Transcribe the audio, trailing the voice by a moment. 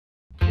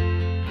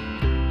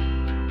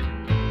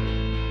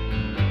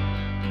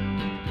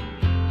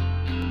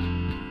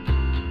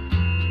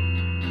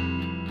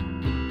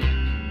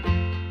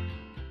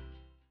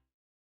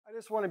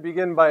want to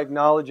begin by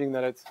acknowledging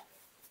that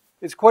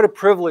it's quite a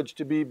privilege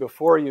to be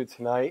before you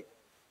tonight.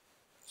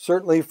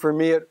 Certainly for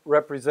me, it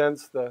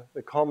represents the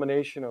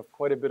culmination of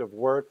quite a bit of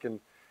work,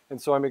 and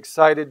so I'm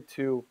excited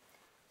to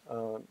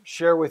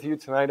share with you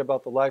tonight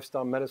about the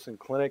Lifestyle Medicine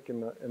Clinic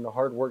and the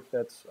hard work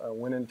that's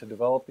went into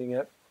developing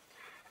it.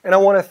 And I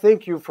want to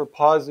thank you for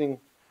pausing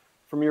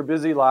from your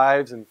busy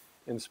lives and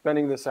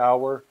spending this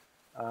hour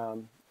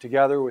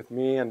together with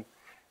me, and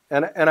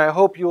I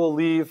hope you will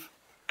leave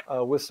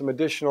with some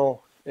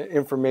additional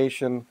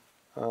information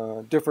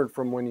different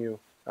from when you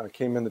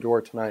came in the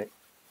door tonight.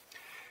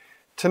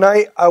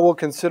 Tonight, I will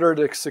consider it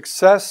a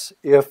success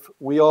if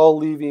we all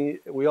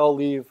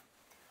leave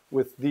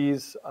with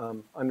these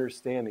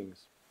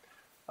understandings.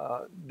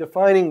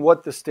 Defining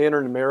what the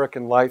standard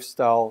American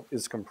lifestyle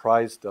is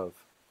comprised of,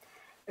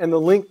 and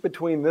the link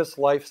between this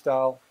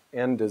lifestyle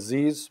and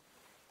disease,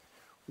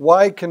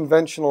 why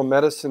conventional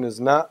medicine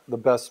is not the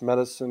best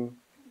medicine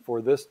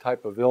for this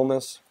type of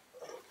illness,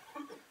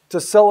 to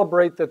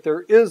celebrate that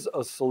there is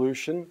a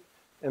solution,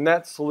 and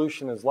that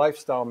solution is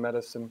lifestyle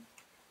medicine,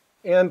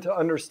 and to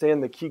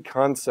understand the key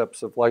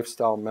concepts of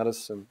lifestyle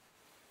medicine.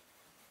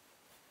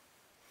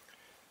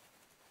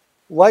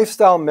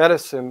 Lifestyle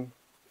medicine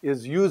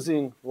is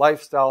using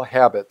lifestyle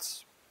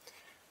habits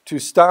to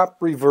stop,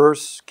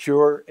 reverse,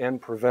 cure,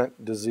 and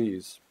prevent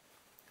disease.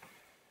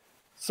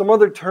 Some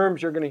other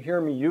terms you're going to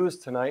hear me use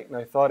tonight, and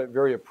I thought it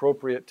very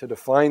appropriate to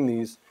define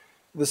these: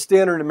 the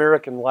standard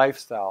American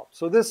lifestyle.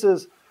 So this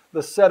is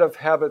the set of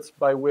habits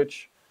by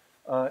which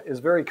is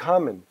very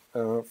common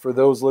for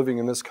those living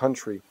in this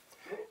country.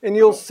 And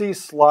you'll see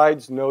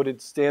slides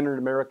noted standard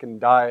American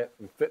diet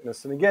and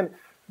fitness. And again,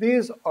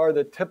 these are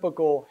the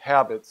typical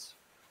habits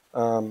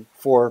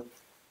for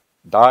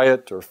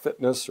diet or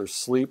fitness or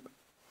sleep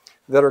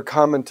that are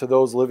common to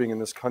those living in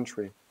this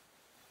country.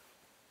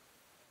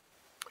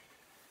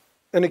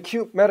 An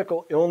acute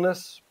medical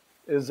illness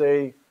is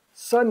a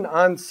sudden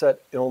onset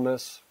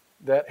illness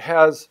that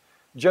has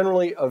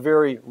generally a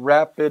very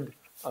rapid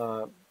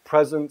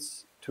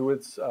presence to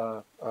its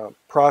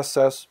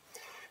process,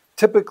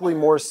 typically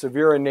more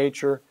severe in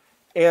nature,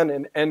 and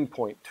an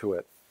endpoint to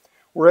it.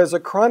 Whereas a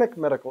chronic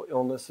medical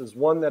illness is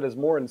one that is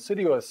more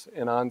insidious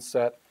in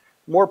onset,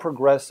 more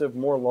progressive,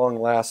 more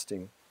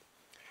long-lasting.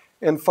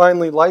 And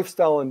finally,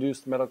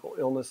 lifestyle-induced medical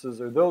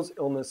illnesses are those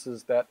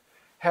illnesses that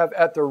have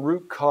at their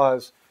root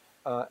cause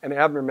an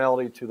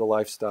abnormality to the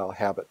lifestyle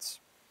habits.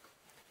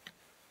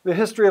 The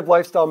history of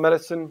lifestyle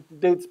medicine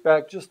dates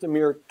back just a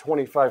mere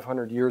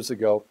 2,500 years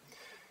ago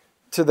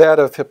to that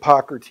of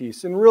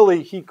Hippocrates, and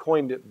really he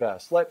coined it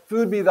best. Let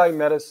food be thy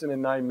medicine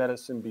and thy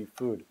medicine be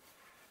food.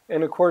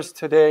 And of course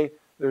today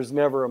there's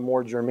never a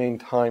more germane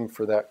time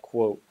for that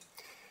quote.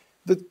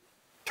 The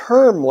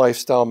term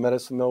lifestyle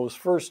medicine, though, was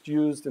first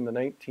used in the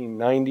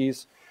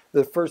 1990s.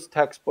 The first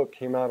textbook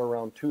came out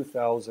around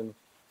 2000.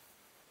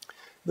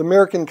 The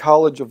American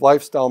College of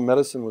Lifestyle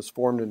Medicine was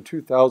formed in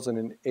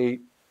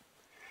 2008.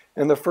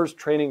 And the first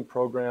training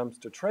programs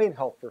to train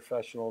health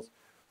professionals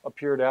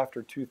appeared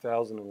after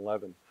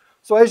 2011.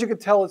 So as you can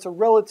tell, it's a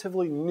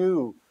relatively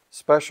new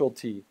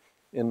specialty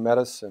in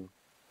medicine.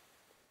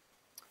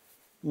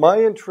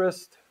 My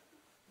interest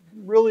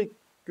really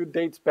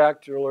dates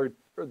back to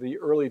the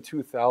early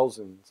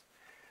 2000s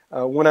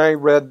when I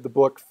read the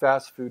book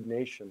Fast Food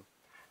Nation.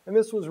 And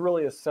this was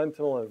really a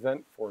seminal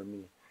event for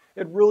me.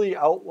 It really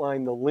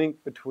outlined the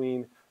link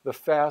between the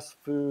fast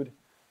food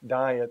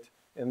diet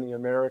and the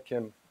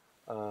American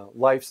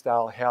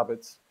lifestyle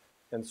habits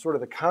and sort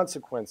of the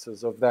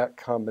consequences of that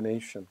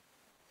combination.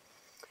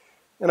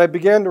 And I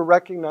began to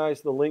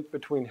recognize the link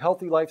between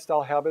healthy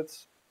lifestyle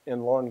habits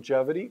and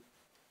longevity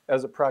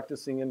as a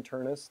practicing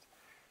internist.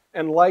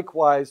 And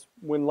likewise,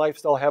 when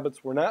lifestyle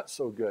habits were not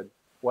so good,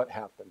 what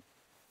happened?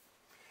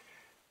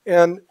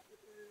 And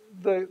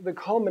the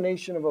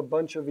culmination of a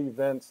bunch of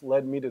events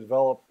led me to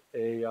develop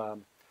a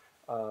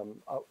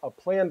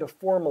plan to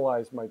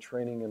formalize my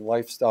training in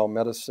lifestyle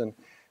medicine.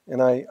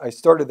 And I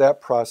started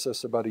that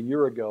process about a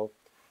year ago.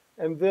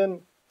 And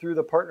then through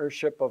the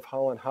partnership of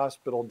Holland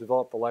Hospital,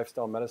 developed the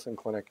Lifestyle Medicine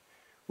Clinic,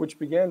 which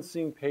began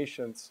seeing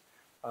patients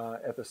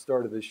at the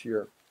start of this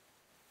year.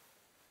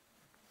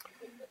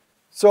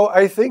 So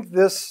I think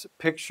this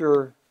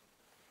picture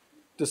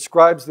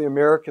describes the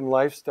American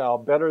lifestyle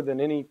better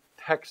than any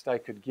text I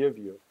could give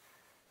you.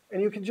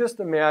 And you can just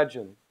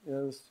imagine,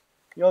 this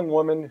young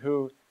woman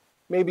who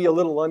may be a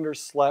little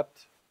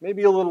underslept,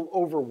 maybe a little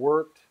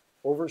overworked,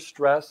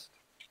 overstressed,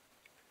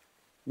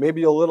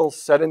 maybe a little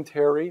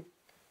sedentary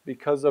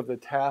because of the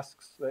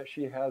tasks that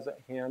she has at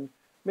hand,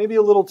 maybe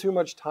a little too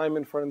much time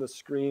in front of the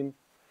screen,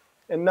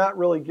 and not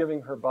really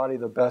giving her body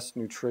the best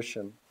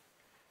nutrition.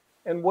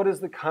 And what is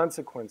the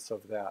consequence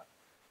of that?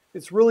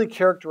 It's really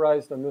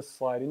characterized on this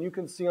slide, and you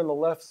can see on the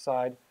left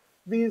side,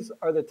 these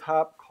are the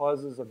top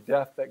causes of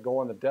death that go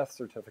on the death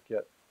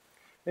certificate.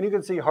 And you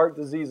can see heart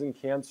disease and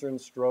cancer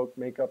and stroke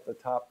make up the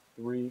top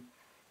 3.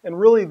 And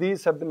really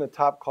these have been the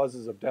top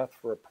causes of death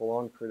for a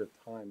prolonged period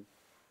of time.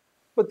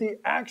 But the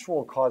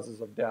actual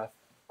causes of death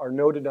are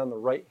noted on the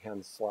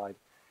right-hand slide.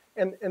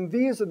 And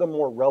these are the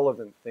more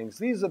relevant things.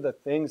 These are the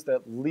things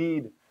that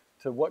lead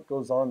to what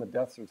goes on the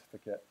death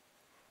certificate.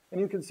 And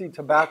you can see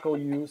tobacco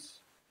use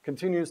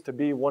continues to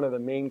be one of the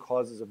main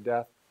causes of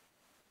death,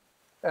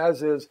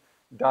 as is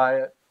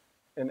diet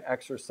and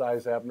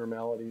exercise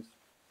abnormalities,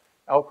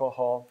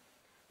 alcohol,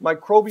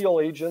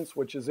 microbial agents,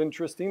 which is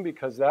interesting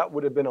because that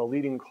would have been a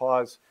leading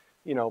cause,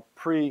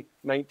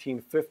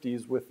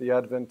 pre-1950s with the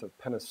advent of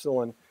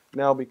penicillin,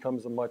 now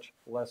becomes a much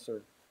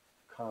lesser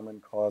common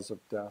cause of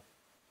death.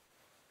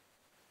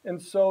 And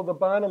so the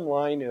bottom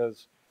line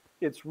is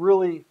it's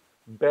really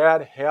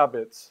bad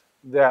habits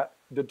that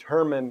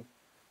determine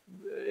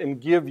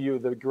and give you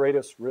the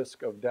greatest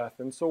risk of death.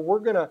 And so we're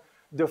going to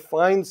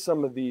define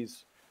some of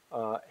these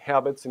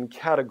habits in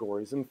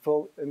categories. And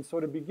so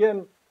to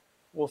begin,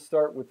 we'll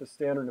start with the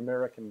standard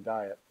American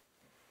diet.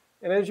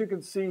 And as you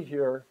can see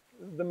here,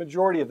 the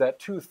majority of that,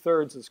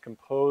 2/3, is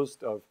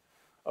composed of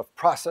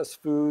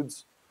processed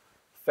foods,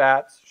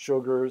 fats,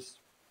 sugars,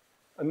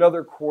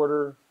 another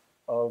quarter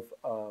of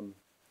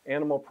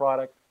animal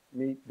product,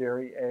 meat,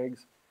 dairy,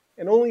 eggs,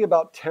 and only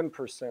about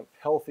 10%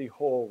 healthy,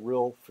 whole,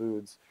 real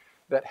foods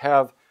that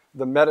have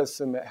the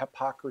medicine that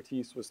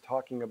Hippocrates was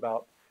talking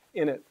about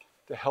in it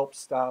to help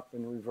stop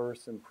and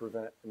reverse and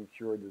prevent and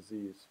cure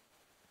disease.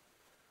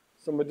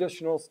 Some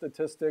additional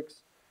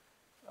statistics.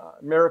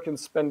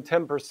 Americans spend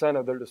 10%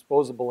 of their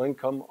disposable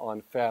income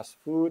on fast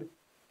food.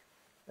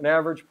 An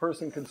average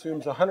person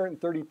consumes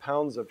 130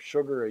 pounds of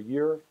sugar a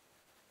year,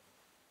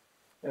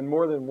 and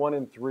more than 1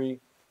 in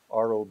 3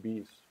 are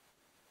obese.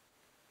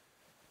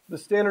 The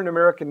standard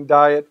American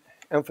diet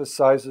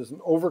emphasizes an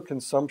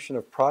overconsumption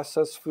of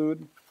processed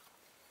food,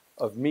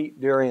 of meat,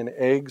 dairy, and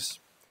eggs,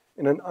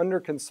 and an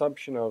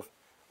underconsumption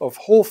of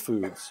whole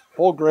foods,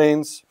 whole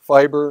grains,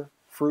 fiber,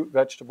 fruit,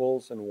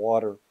 vegetables, and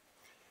water.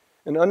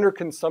 An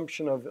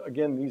underconsumption of,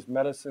 again, these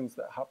medicines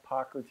that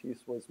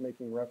Hippocrates was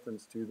making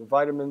reference to, the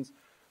vitamins,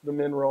 the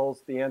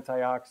minerals, the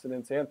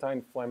antioxidants,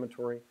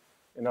 anti-inflammatory,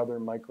 and other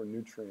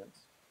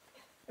micronutrients.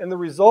 And the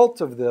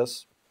result of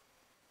this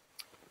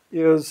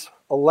is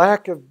a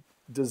lack of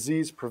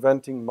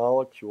disease-preventing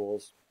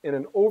molecules and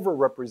an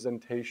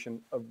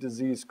overrepresentation of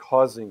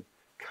disease-causing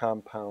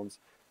compounds,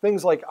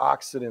 things like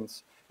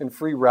oxidants and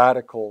free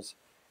radicals,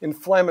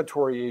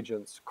 inflammatory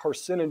agents,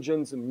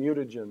 carcinogens, and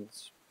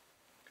mutagens.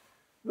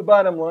 The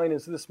bottom line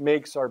is this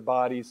makes our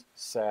bodies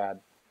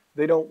sad.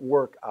 They don't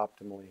work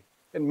optimally.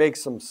 It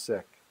makes them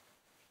sick.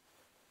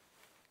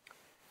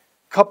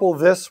 Couple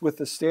this with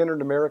the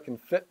standard American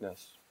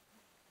fitness.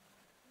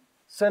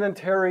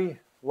 Sedentary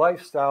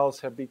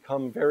lifestyles have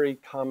become very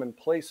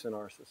commonplace in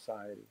our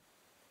society.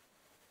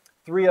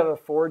 3 out of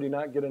 4 do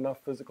not get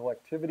enough physical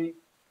activity,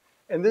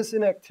 and this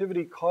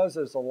inactivity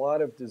causes a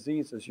lot of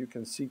disease, as you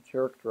can see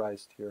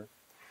characterized here.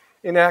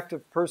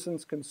 Inactive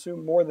persons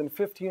consume more than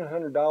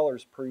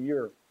 $1,500 per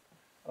year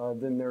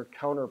than their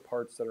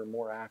counterparts that are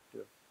more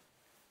active.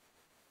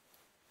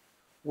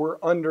 We're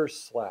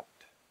underslept.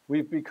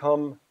 We've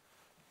become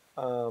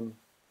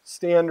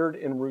standard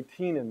and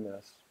routine in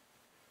this.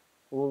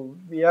 Well,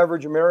 the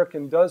average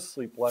American does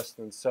sleep less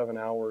than 7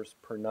 hours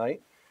per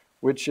night,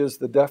 which is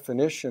the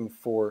definition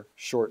for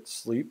short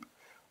sleep.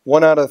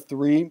 1 out of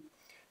 3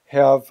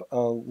 have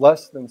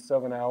less than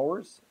 7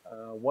 hours.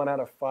 1 out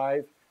of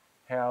 5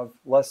 have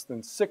less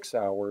than 6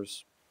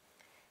 hours.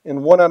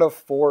 And 1 out of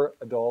 4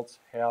 adults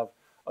have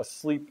a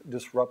sleep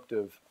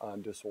disruptive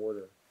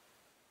disorder.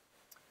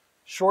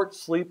 Short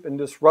sleep and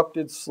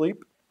disrupted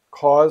sleep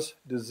cause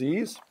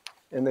disease,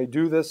 and they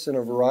do this in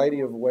a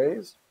variety of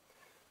ways.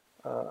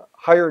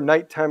 Higher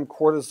nighttime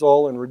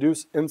cortisol and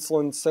reduced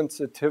insulin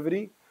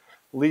sensitivity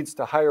leads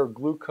to higher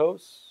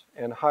glucose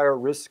and higher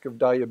risk of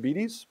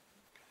diabetes.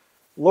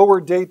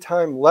 Lower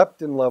daytime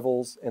leptin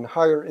levels and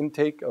higher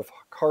intake of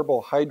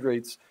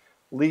carbohydrates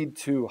lead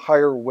to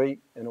higher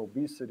weight and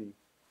obesity.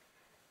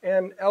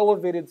 And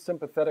elevated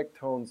sympathetic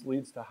tones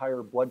leads to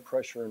higher blood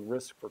pressure and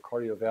risk for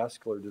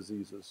cardiovascular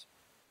diseases.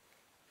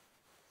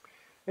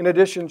 In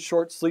addition,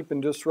 short sleep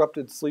and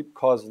disrupted sleep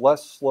cause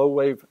less slow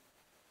wave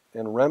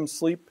and REM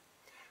sleep.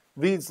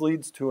 These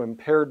leads to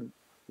impaired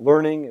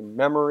learning and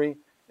memory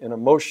and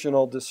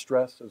emotional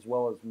distress, as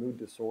well as mood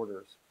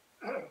disorders.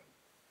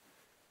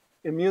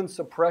 Immune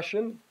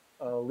suppression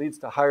leads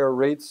to higher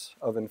rates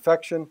of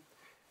infection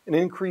and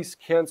increased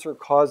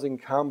cancer-causing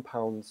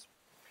compounds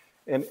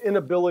and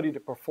inability to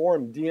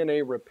perform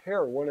DNA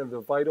repair. One of the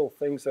vital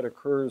things that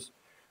occurs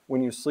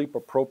when you sleep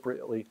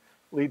appropriately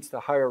leads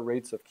to higher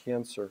rates of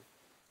cancer.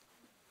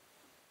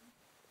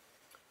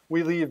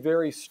 We lead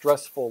very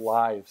stressful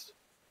lives,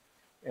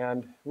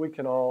 and we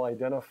can all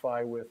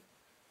identify with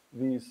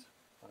these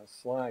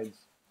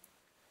slides.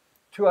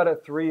 2 out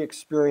of 3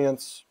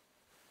 experience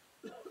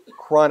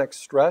chronic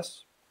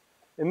stress,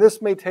 and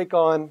this may take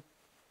on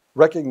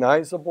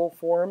recognizable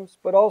forms,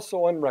 but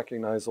also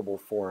unrecognizable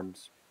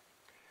forms.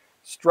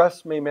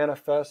 Stress may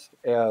manifest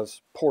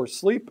as poor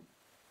sleep,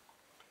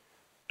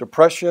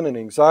 depression, and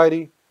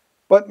anxiety,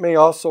 but may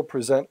also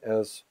present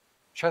as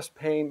chest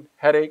pain,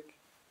 headache,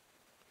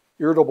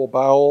 irritable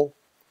bowel,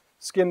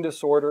 skin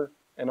disorder,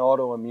 and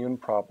autoimmune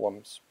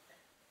problems.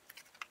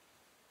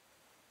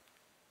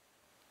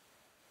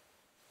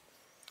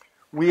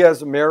 We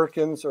as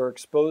Americans are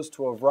exposed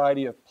to a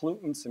variety of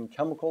pollutants and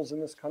chemicals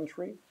in this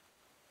country.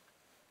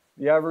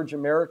 The average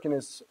American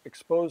is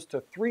exposed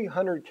to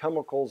 300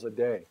 chemicals a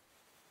day.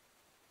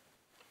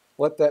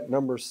 Let that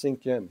number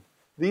sink in.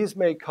 These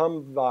may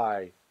come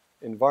by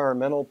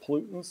environmental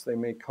pollutants. They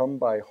may come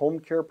by home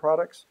care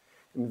products,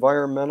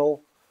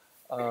 environmental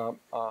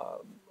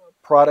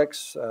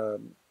products,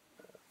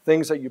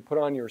 things that you put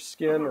on your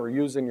skin or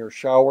use in your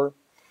shower.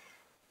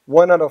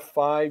 1 out of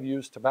 5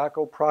 use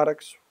tobacco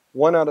products.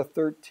 1 out of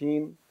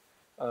 13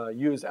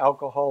 use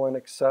alcohol in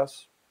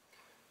excess.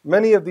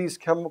 Many of these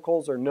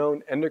chemicals are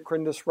known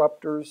endocrine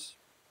disruptors,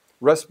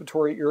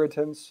 respiratory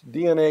irritants,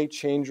 DNA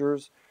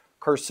changers,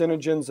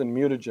 carcinogens, and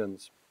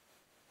mutagens.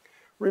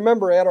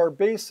 Remember, at our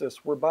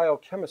basis, we're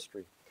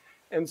biochemistry.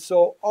 And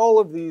so all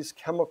of these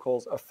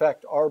chemicals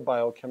affect our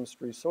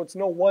biochemistry. So it's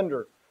no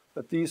wonder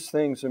that these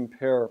things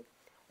impair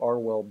our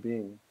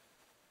well-being.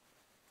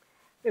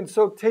 And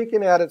so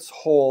taken at its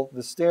whole,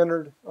 the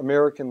standard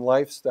American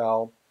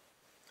lifestyle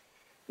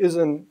is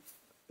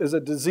a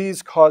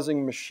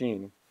disease-causing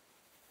machine.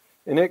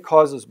 And it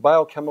causes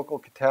biochemical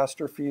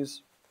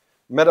catastrophes,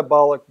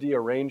 metabolic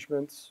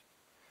derangements,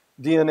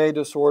 DNA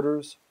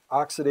disorders,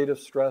 oxidative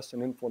stress,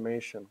 and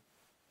inflammation.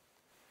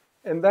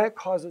 And that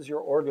causes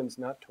your organs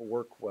not to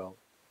work well.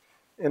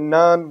 And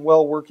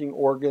non-well-working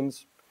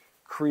organs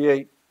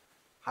create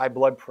high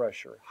blood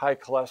pressure, high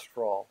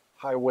cholesterol,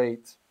 high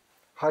weight,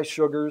 high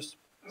sugars,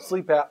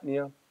 sleep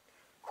apnea,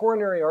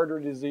 coronary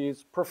artery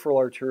disease, peripheral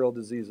arterial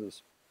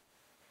diseases.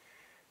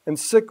 And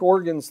sick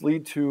organs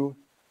lead to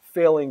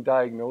failing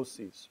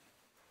diagnoses,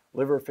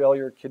 liver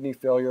failure, kidney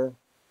failure,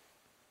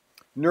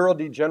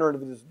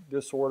 neurodegenerative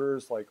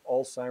disorders like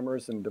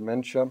Alzheimer's and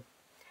dementia,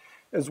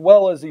 as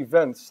well as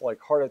events like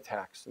heart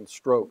attacks and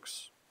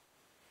strokes.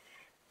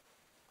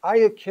 I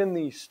akin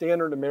the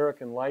standard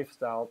American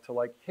lifestyle to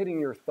like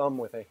hitting your thumb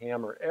with a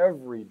hammer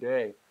every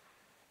day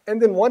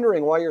and then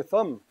wondering why your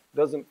thumb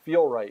doesn't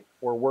feel right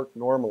or work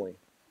normally.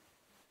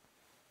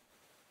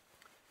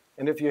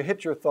 And if you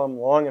hit your thumb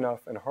long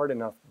enough and hard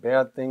enough,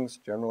 bad things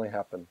generally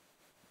happen.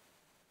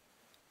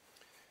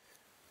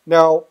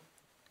 Now,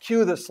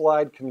 cue the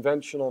slide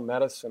conventional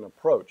medicine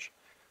approach.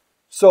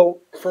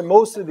 So for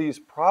most of these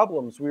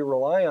problems, we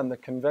rely on the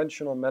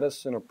conventional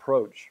medicine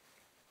approach.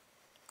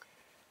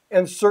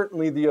 And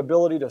certainly the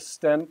ability to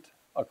stent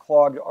a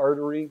clogged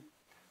artery,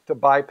 to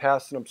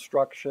bypass an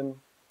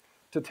obstruction,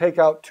 to take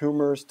out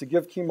tumors, to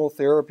give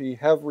chemotherapy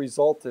have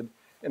resulted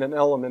in an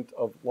element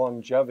of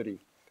longevity,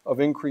 of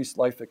increased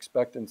life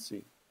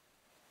expectancy.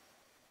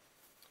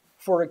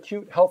 For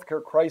acute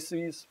healthcare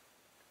crises,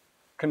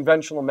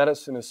 conventional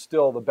medicine is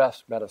still the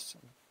best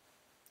medicine.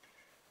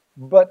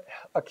 But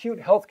acute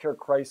healthcare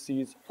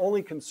crises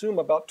only consume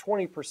about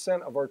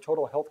 20% of our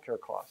total healthcare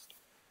cost.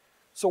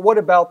 So what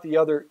about the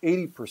other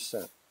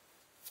 80%?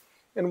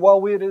 And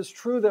while it is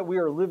true that we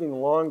are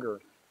living longer,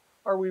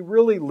 are we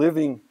really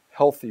living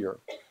healthier?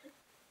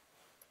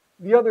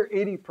 The other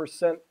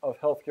 80% of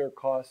healthcare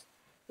costs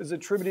is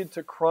attributed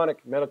to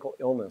chronic medical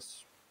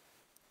illness.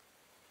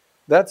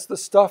 That's the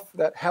stuff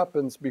that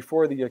happens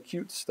before the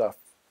acute stuff.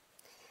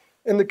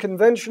 And the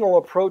conventional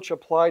approach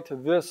applied to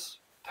this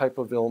type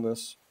of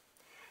illness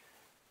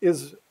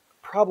is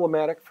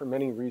problematic for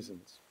many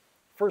reasons.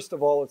 First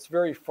of all, it's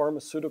very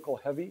pharmaceutical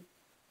heavy.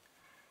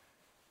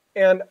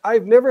 And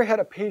I've never had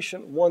a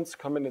patient once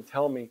come in to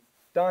tell me,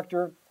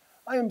 "Doctor,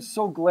 I am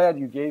so glad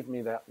you gave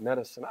me that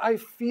medicine. I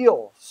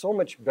feel so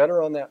much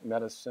better on that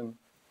medicine.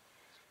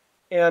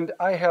 And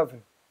I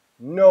have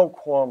no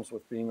qualms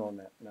with being on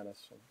that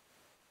medicine."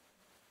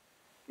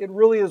 It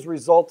really has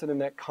resulted in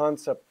that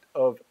concept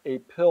of a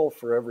pill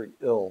for every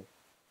ill.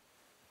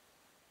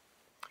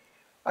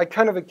 I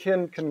kind of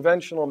akin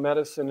conventional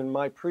medicine in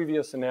my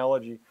previous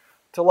analogy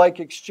to like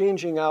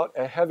exchanging out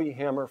a heavy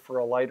hammer for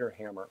a lighter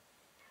hammer,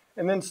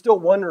 and then still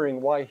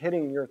wondering why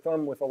hitting your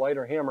thumb with a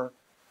lighter hammer,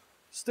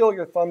 still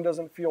your thumb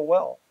doesn't feel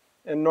well,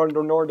 and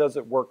nor does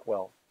it work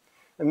well.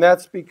 And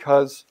that's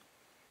because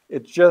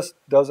it just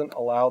doesn't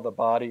allow the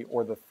body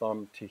or the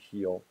thumb to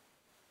heal.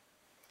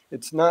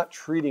 It's not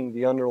treating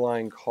the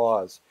underlying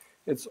cause.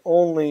 It's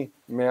only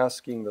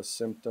masking the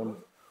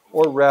symptom,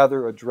 or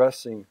rather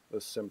addressing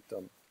the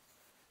symptom.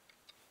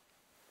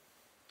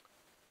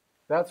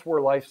 That's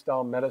where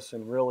lifestyle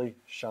medicine really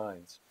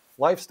shines.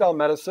 Lifestyle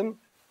medicine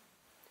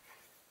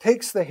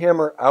takes the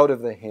hammer out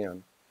of the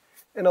hand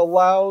and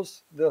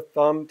allows the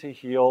thumb to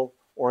heal,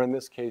 or in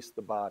this case,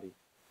 the body.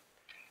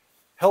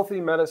 Healthy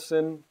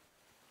medicine,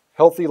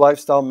 healthy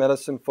lifestyle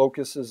medicine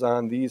focuses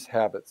on these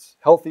habits: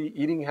 healthy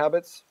eating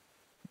habits,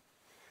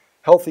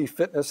 healthy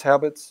fitness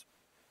habits,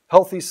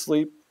 healthy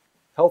sleep,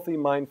 healthy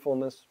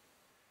mindfulness,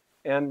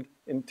 and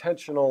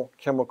intentional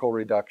chemical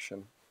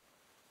reduction.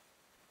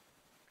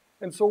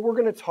 And so we're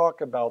going to talk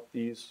about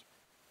these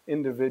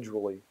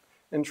individually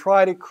and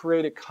try to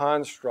create a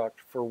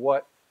construct for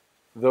what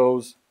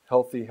those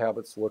healthy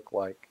habits look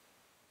like.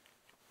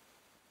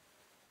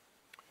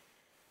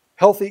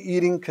 Healthy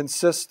eating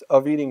consists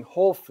of eating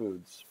whole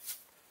foods.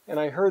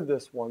 And I heard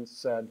this once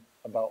said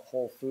about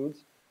whole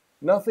foods: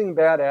 nothing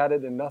bad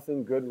added and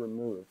nothing good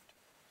removed.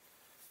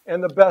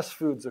 And the best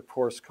foods, of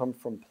course, come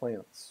from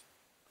plants.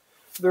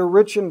 They're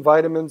rich in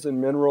vitamins and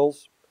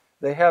minerals.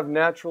 They have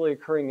naturally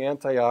occurring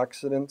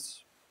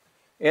antioxidants,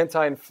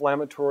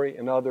 anti-inflammatory,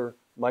 and other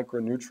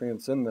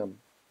micronutrients in them.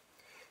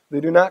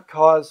 They do not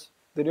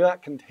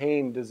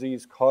contain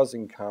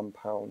disease-causing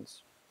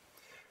compounds.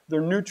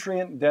 They're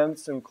nutrient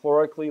dense and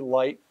calorically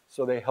light,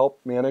 so they help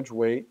manage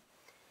weight.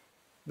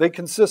 They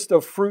consist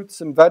of fruits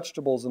and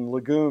vegetables and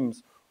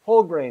legumes,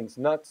 whole grains,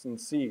 nuts,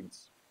 and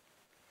seeds.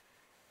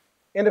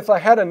 And if I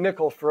had a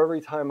nickel for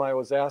every time I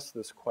was asked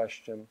this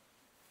question,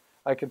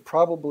 I could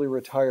probably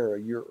retire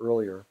a year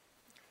earlier.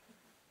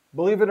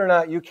 Believe it or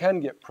not, you can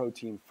get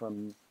protein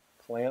from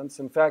plants.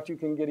 In fact, you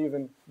can get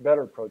even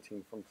better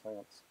protein from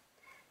plants.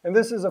 And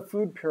this is a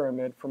food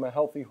pyramid from a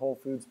healthy whole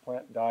foods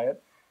plant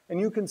diet. And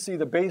you can see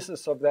the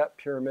basis of that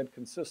pyramid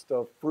consists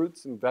of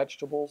fruits and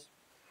vegetables.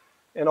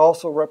 And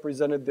also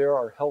represented there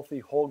are healthy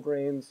whole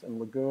grains and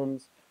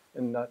legumes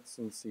and nuts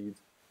and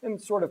seeds, and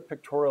sort of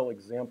pictorial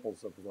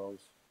examples of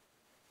those.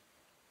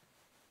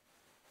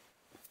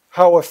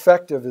 How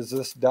effective is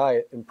this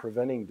diet in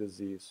preventing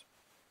disease?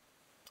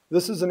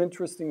 This is an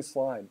interesting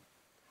slide.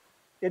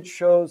 It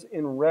shows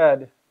in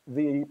red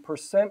the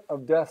percent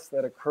of deaths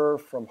that occur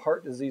from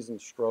heart disease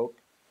and stroke,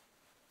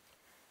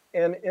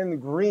 and in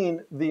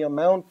green, the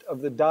amount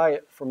of the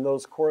diet from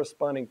those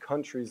corresponding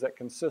countries that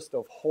consist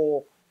of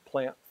whole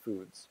plant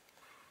foods.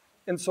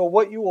 And so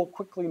what you will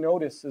quickly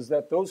notice is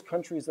that those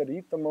countries that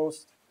eat the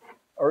most,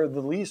 or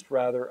the least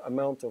rather,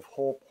 amount of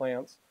whole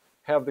plants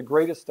have the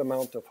greatest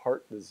amount of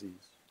heart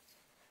disease.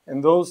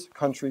 And those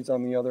countries,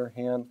 on the other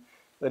hand,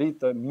 that eat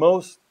the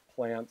most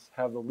plants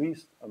have the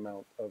least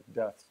amount of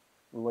deaths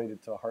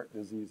related to heart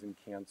disease and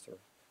cancer.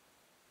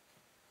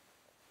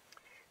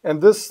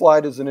 And this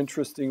slide is an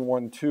interesting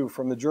one too,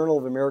 from the Journal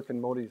of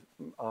American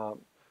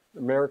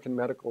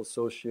Medical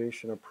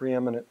Association, a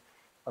preeminent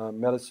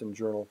medicine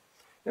journal.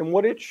 And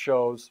what it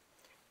shows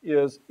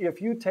is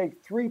if you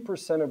take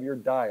 3% of your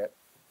diet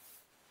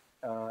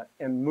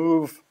and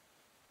move,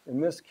 in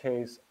this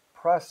case,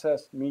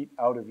 processed meat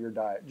out of your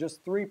diet,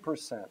 just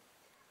 3%,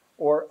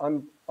 or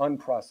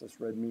unprocessed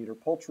red meat, or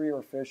poultry,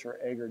 or fish, or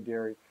egg, or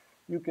dairy,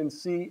 you can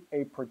see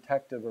a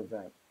protective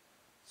event.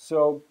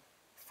 So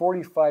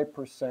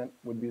 45%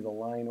 would be the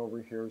line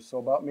over here, so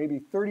about maybe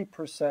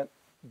 30%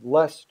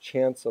 less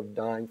chance of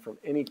dying from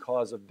any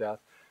cause of death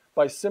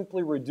by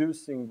simply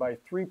reducing by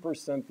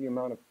 3% the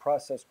amount of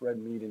processed red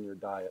meat in your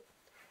diet.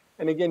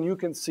 And again, you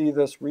can see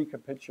this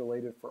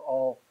recapitulated for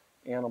all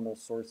animal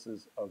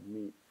sources of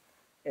meat.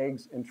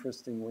 Eggs,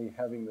 interestingly,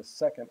 having the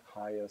second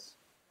highest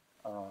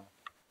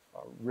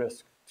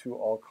risk to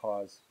all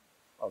cause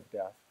of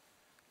death.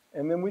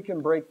 And then we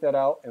can break that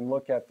out and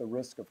look at the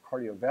risk of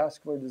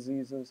cardiovascular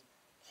diseases,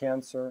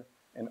 cancer,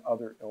 and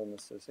other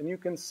illnesses. And you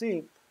can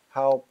see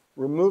how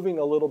removing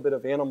a little bit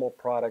of animal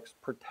products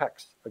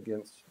protects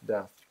against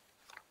death.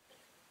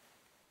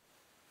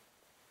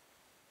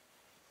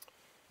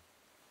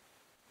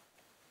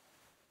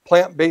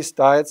 Plant-based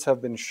diets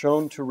have been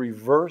shown to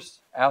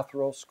reverse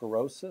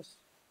atherosclerosis.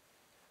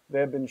 They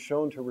have been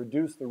shown to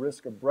reduce the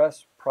risk of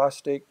breast,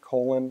 prostate,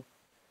 colon,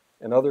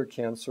 and other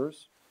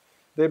cancers.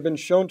 They've been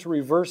shown to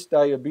reverse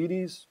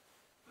diabetes.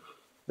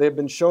 They've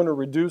been shown to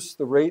reduce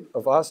the rate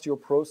of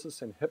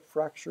osteoporosis and hip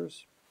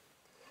fractures.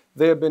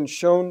 They have been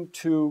shown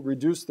to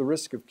reduce the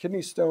risk of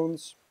kidney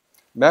stones,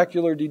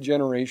 macular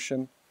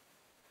degeneration.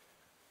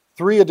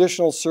 3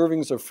 additional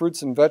servings of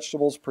fruits and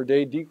vegetables per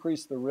day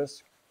decrease the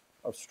risk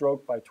of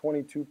stroke by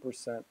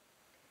 22%,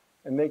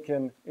 and they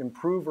can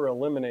improve or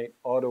eliminate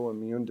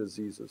autoimmune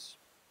diseases.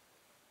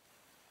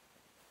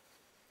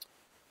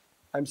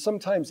 I'm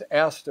sometimes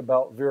asked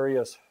about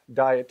various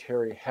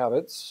dietary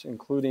habits,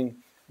 including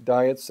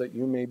diets that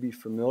you may be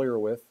familiar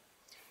with,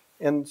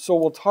 and so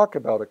we'll talk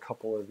about a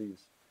couple of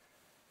these.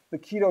 The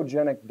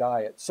ketogenic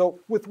diet. So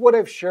with what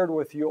I've shared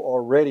with you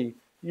already,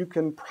 you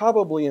can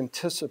probably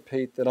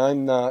anticipate that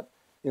I'm not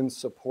in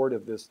support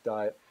of this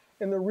diet,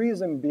 and the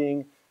reason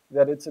being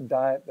that it's a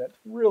diet that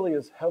really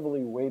is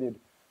heavily weighted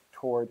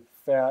toward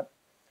fat.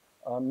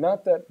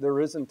 Not that there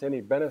isn't any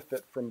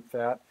benefit from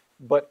fat,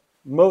 but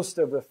most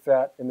of the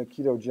fat in the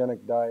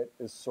ketogenic diet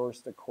is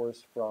sourced, of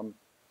course, from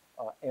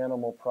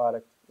animal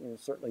product.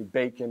 Certainly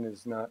bacon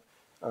is not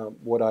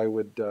what I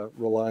would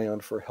rely on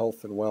for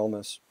health and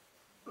wellness.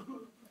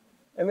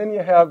 And then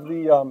you have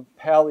the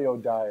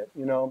paleo diet.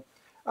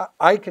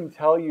 I can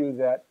tell you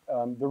that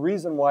the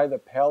reason why the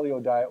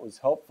paleo diet was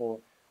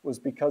helpful was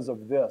because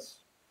of this.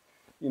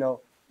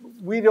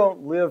 We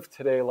don't live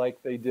today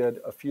like they did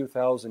a few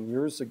thousand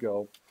years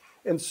ago.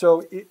 And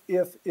so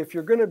if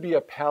you're going to be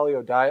a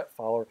paleo diet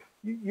follower,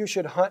 you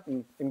should hunt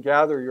and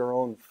gather your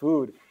own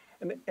food.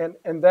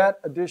 And that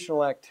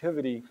additional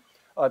activity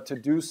to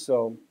do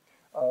so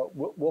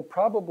will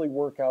probably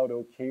work out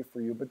okay for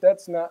you. But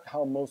that's not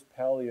how most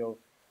paleo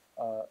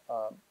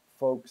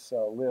folks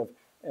live.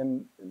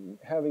 And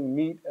having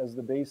meat as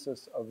the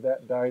basis of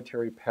that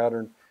dietary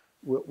pattern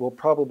will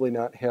probably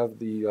not have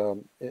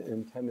the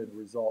intended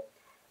result.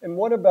 And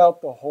what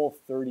about the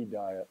Whole30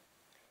 diet?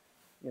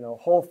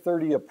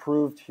 Whole30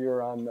 approved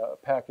here on the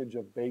package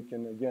of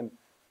bacon. Again,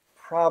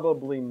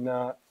 probably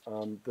not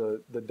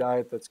the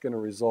diet that's going to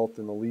result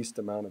in the least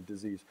amount of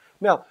disease.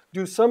 Now,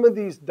 do some of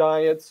these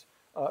diets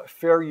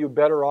fare you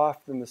better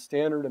off than the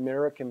standard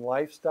American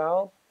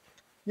lifestyle?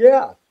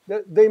 Yeah,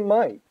 they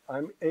might.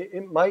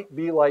 It might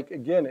be like,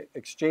 again,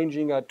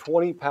 exchanging a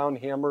 20-pound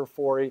hammer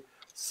for a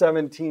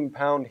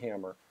 17-pound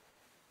hammer.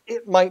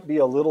 It might be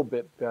a little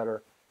bit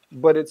better,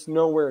 but it's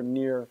nowhere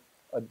near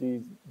a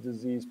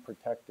disease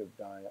protective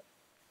diet.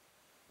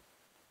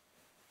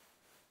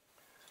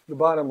 The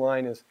bottom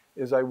line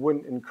is I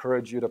wouldn't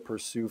encourage you to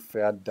pursue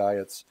fad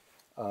diets.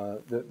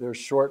 They're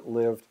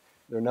short-lived.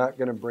 They're not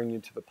going to bring you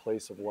to the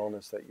place of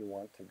wellness that you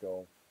want to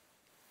go.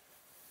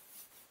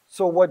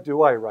 So what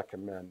do I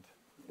recommend?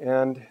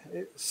 And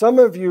some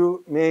of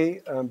you may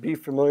be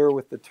familiar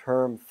with the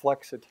term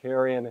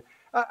flexitarian.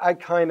 I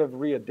kind of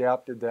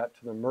readapted that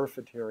to the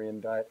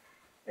Murphytarian diet.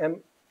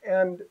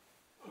 And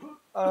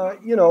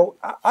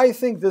I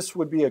think this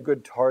would be a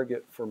good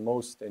target for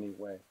most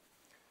anyway.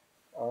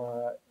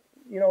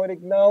 It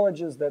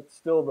acknowledges that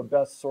still the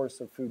best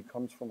source of food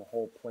comes from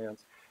whole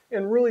plants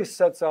and really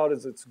sets out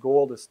as its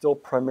goal to still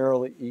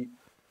primarily eat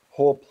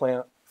whole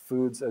plant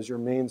foods as your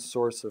main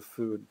source of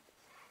food.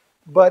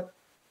 But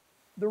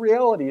the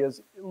reality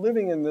is,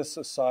 living in this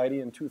society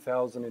in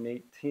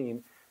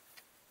 2018,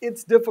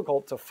 it's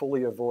difficult to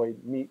fully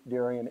avoid meat,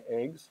 dairy, and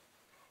eggs.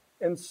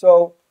 And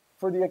so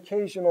for the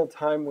occasional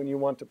time when you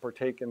want to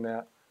partake in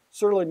that,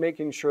 certainly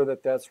making sure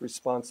that that's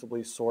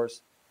responsibly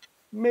sourced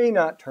may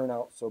not turn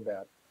out so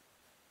bad.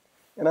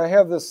 And I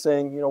have this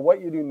saying,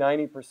 what you do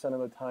 90% of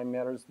the time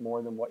matters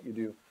more than what you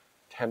do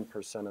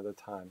 10% of the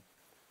time.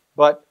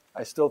 But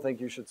I still think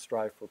you should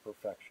strive for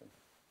perfection.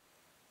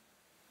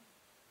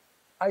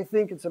 I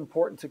think it's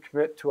important to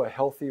commit to a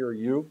healthier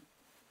you.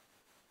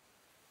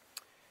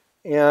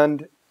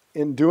 And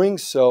in doing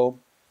so,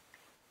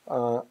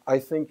 I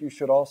think you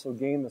should also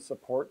gain the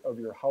support of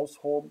your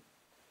household.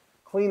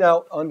 Clean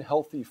out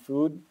unhealthy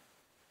food.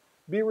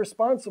 Be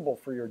responsible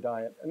for your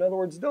diet. In other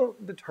words,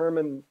 don't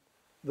determine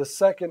the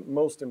second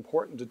most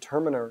important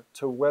determiner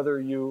to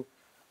whether you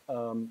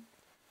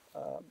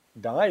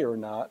die or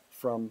not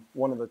from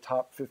one of the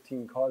top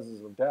 15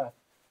 causes of death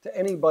to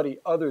anybody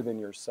other than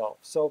yourself.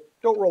 So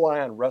don't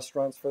rely on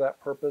restaurants for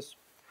that purpose.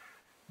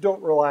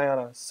 Don't rely on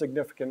a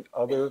significant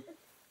other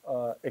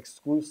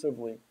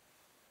exclusively.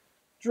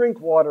 Drink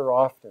water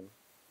often.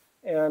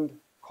 And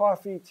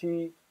coffee,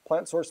 tea,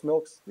 plant source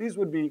milks, these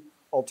would be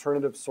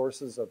alternative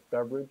sources of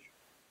beverage.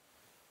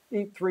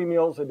 Eat 3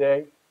 meals a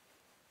day.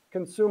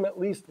 Consume at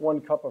least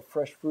 1 cup of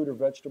fresh fruit or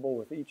vegetable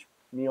with each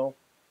meal.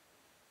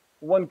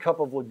 1 cup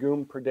of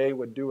legume per day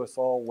would do us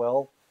all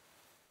well.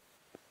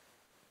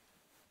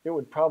 It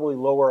would probably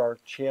lower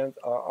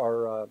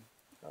our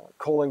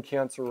colon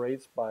cancer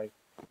rates by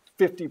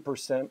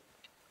 50%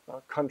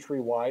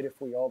 countrywide if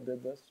we all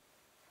did this.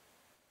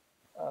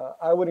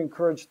 I would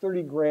encourage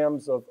 30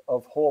 grams of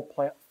whole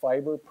plant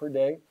fiber per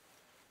day.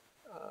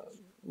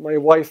 My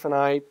wife and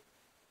I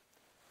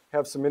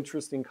have some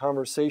interesting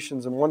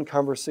conversations, and one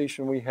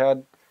conversation we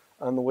had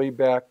on the way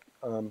back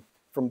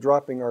from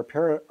dropping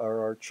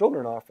our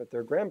children off at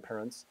their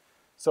grandparents.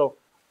 So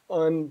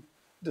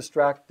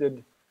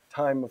undistracted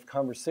time of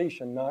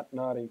conversation, not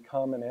a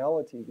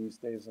commonality these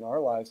days in our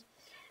lives.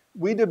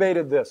 We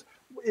debated this.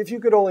 If you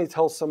could only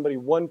tell somebody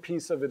one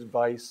piece of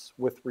advice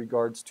with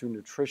regards to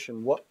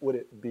nutrition, what would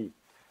it be?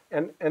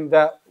 And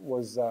that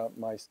was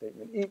my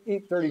statement.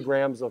 Eat 30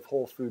 grams of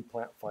whole food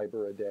plant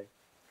fiber a day.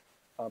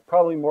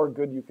 Probably more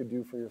good you could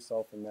do for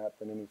yourself in that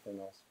than anything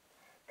else.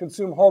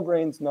 Consume whole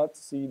grains,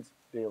 nuts, seeds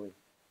daily.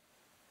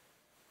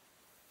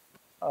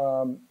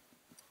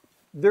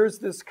 There's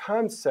this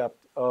concept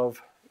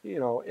of,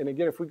 and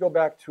again, if we go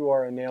back to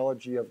our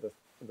analogy of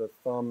the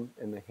thumb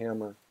and the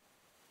hammer,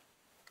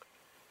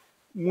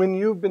 when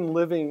you've been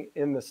living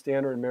in the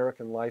standard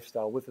American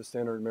lifestyle, with the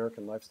standard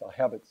American lifestyle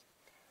habits,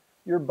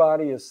 your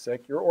body is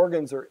sick, your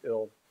organs are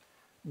ill,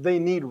 they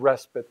need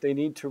respite, they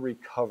need to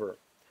recover.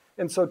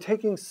 And so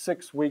taking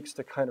 6 weeks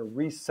to kind of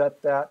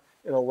reset that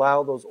and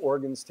allow those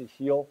organs to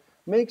heal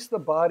makes the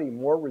body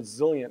more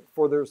resilient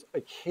for those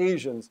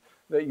occasions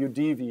that you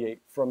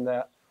deviate from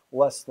that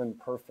less than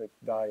perfect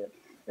diet.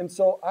 And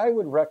so I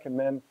would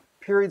recommend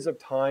periods of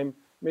time,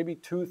 maybe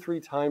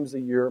 2-3 times a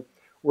year,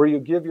 where you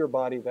give your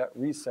body that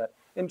reset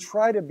and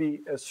try to be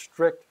as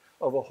strict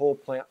of a whole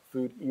plant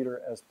food eater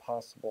as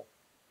possible.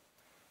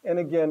 And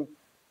again,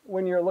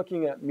 when you're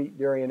looking at meat,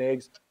 dairy, and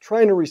eggs,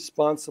 trying to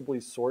responsibly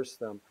source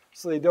them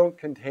so they don't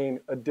contain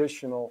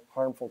additional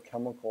harmful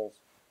chemicals,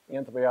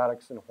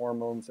 antibiotics and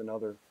hormones and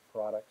other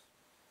products.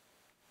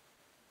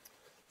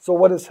 So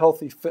what does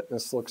healthy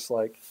fitness looks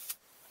like?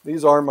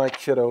 These are my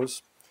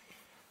kiddos.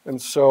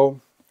 And so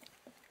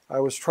I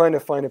was trying to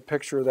find a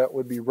picture that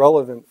would be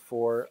relevant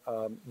for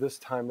this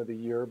time of the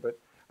year, but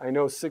I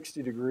know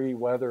 60-degree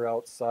weather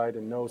outside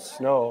and no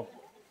snow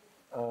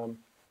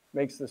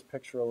makes this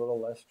picture a little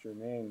less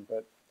germane,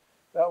 but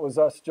that was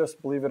us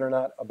just, believe it or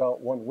not,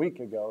 about 1 week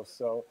ago,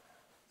 so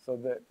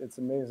that it's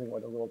amazing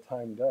what a little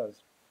time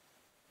does.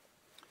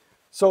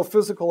 So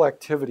physical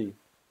activity.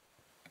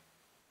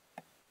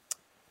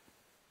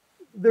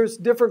 There's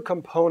different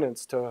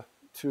components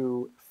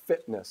to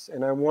fitness,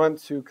 and I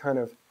want to kind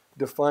of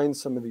define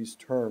some of these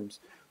terms.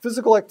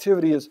 Physical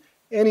activity is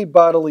any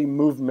bodily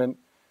movement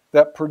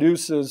that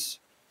produces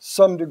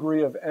some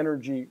degree of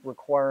energy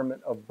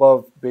requirement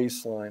above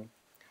baseline.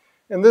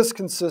 And this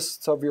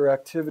consists of your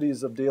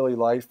activities of daily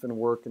life and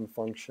work and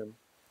function.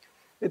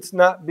 It's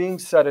not being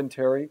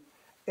sedentary,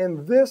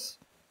 and this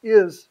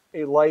is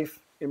a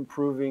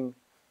life-improving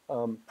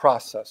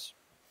process.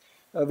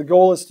 The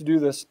goal is to do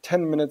this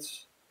 10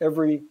 minutes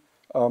every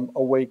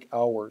awake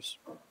hours.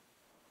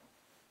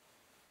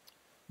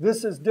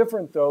 This is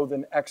different, though,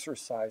 than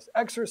exercise.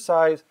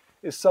 Exercise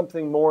is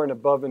something more and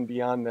above and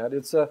beyond that.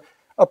 It's a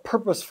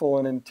purposeful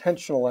and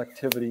intentional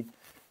activity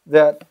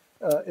that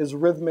is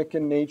rhythmic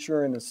in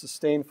nature and is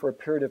sustained for a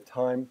period of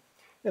time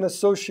and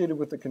associated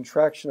with the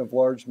contraction of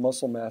large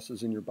muscle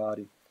masses in your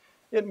body.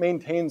 It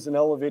maintains an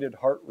elevated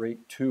heart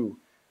rate, too,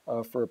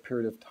 for a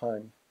period of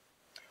time.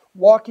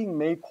 Walking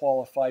may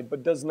qualify,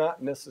 but does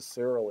not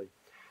necessarily.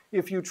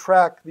 If you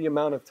track the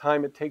amount of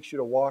time it takes you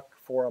to walk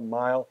for a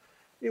mile,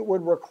 it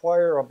would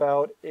require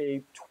about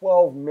a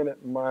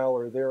 12-minute mile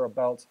or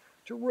thereabouts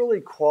to really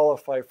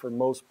qualify for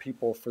most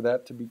people for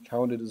that to be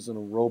counted as an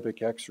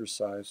aerobic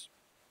exercise.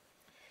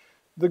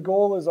 The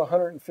goal is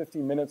 150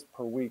 minutes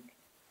per week.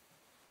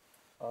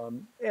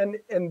 And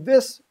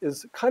this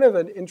is kind of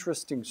an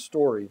interesting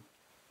story.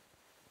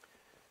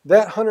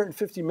 That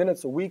 150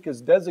 minutes a week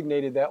is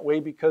designated that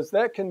way because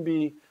that can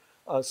be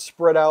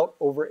spread out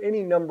over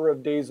any number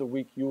of days a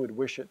week you would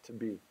wish it to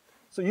be.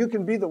 So you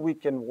can be the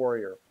weekend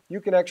warrior. You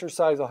can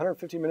exercise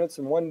 150 minutes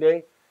in one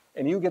day,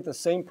 and you get the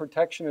same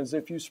protection as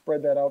if you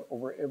spread that out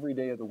over every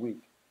day of the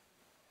week.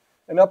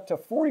 And up to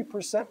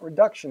 40%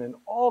 reduction in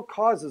all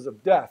causes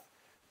of death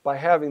by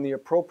having the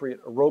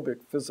appropriate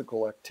aerobic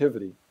physical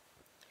activity.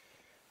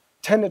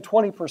 10 to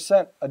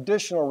 20%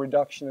 additional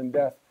reduction in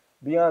death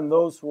beyond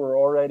those who are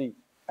already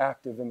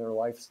active in their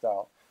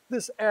lifestyle.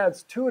 This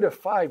adds 2 to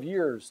 5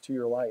 years to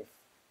your life.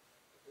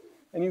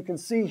 And you can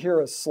see here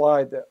a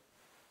slide that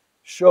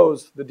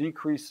shows the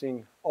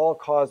decreasing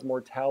all-cause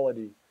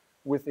mortality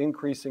with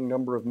increasing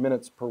number of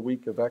minutes per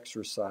week of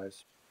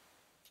exercise.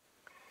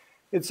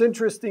 It's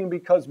interesting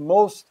because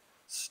most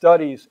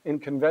studies in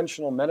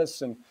conventional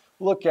medicine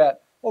look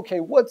at, okay,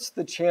 what's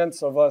the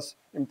chance of us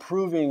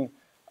improving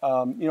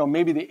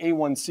maybe the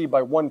A1C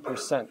by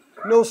 1%.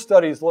 No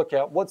studies look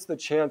at what's the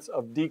chance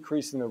of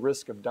decreasing the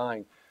risk of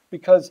dying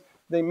because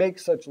they make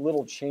such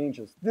little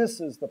changes.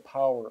 This is the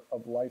power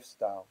of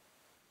lifestyle.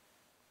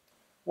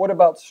 What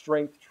about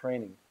strength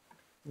training?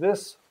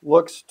 This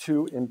looks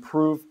to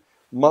improve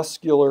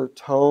muscular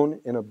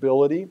tone and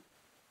ability.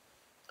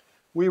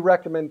 We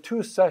recommend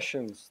 2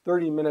 sessions,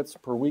 30 minutes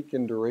per week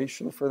in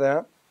duration for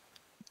that.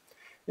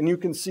 And you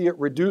can see it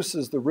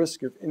reduces the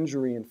risk of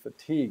injury and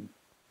fatigue.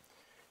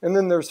 And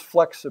then there's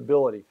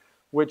flexibility,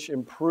 which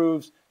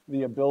improves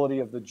the ability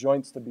of the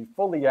joints to be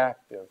fully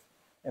active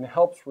and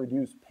helps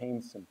reduce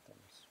pain symptoms.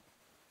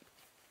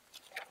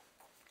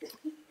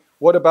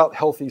 What about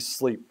healthy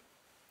sleep?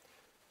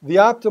 The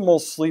optimal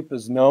sleep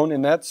is known,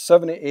 and that's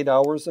 7 to 8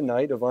 hours a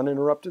night of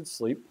uninterrupted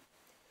sleep.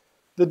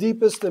 The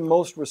deepest and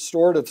most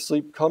restorative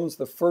sleep comes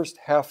the first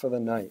half of the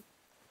night.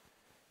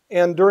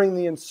 And during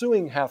the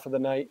ensuing half of the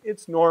night,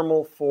 it's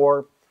normal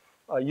for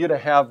you to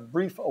have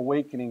brief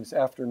awakenings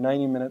after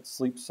 90-minute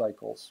sleep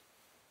cycles.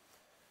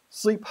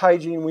 Sleep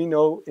hygiene, we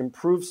know,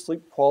 improves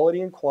sleep quality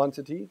and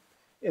quantity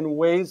in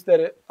ways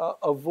that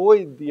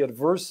avoid the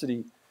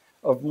adversity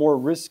of more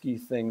risky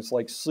things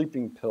like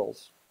sleeping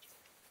pills.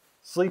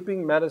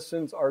 Sleeping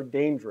medicines are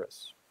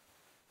dangerous.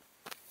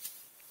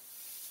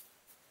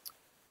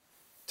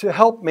 To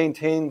help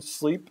maintain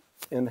sleep,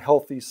 and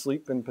healthy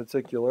sleep in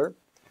particular,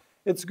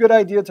 it's a good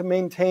idea to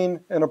maintain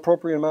an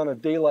appropriate amount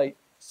of daylight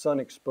sun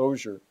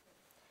exposure.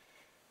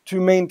 To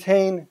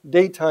maintain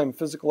daytime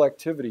physical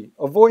activity,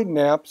 avoid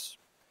naps,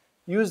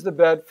 use the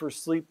bed for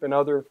sleep and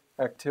other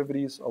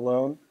activities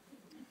alone.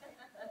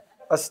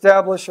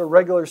 Establish a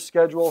regular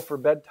schedule for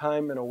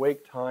bedtime and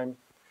awake time,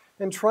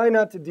 and try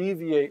not to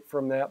deviate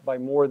from that by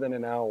more than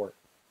an hour.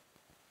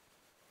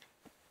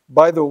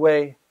 By the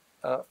way,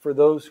 for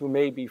those who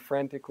may be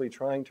frantically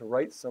trying to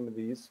write some of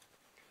these,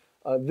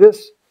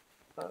 this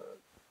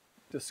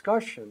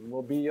discussion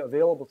will be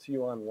available to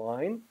you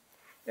online,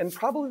 and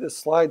probably the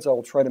slides I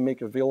will try to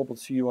make available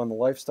to you on the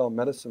Lifestyle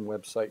Medicine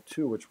website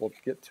too, which we'll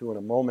get to in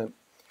a moment.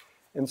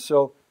 And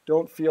so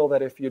don't feel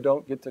that if you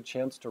don't get the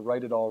chance to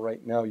write it all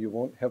right now, you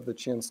won't have the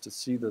chance to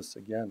see this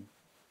again.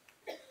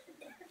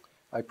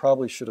 I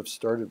probably should have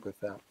started with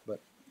that.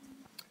 But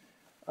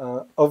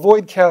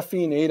avoid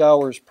caffeine 8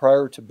 hours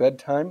prior to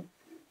bedtime.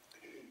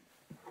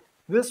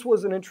 This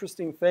was an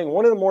interesting thing.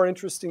 One of the more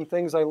interesting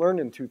things I learned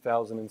in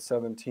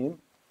 2017.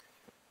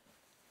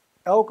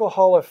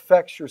 Alcohol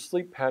affects your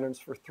sleep patterns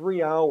for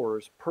 3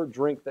 hours per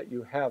drink that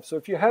you have. So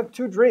if you have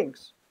 2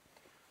 drinks,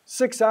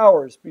 6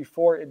 hours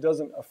before it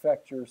doesn't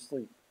affect your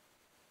sleep.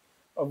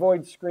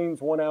 Avoid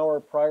screens 1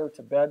 hour prior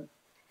to bed.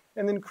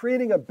 And then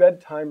creating a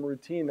bedtime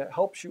routine that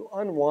helps you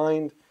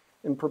unwind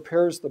and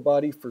prepares the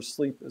body for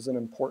sleep is an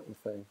important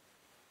thing.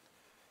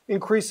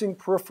 Increasing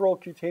peripheral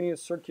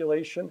cutaneous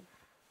circulation,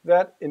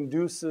 that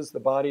induces the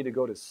body to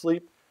go to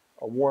sleep.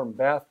 A warm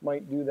bath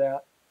might do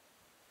that.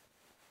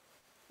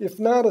 If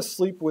not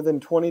asleep within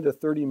 20 to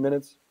 30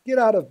 minutes, get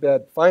out of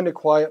bed. Find a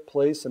quiet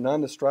place, a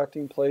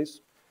non-distracting place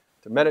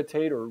to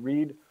meditate or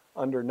read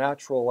under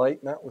natural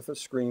light, not with a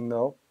screen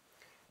though.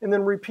 And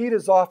then repeat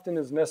as often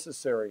as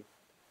necessary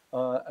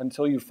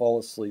until you fall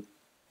asleep.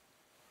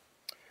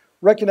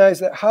 Recognize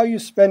that how you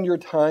spend your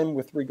time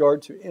with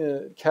regard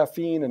to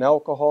caffeine and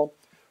alcohol,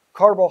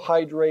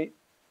 carbohydrate,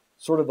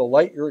 sort of the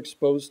light you're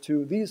exposed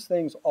to, these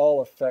things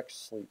all affect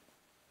sleep.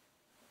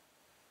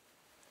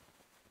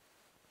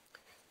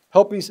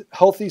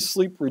 Healthy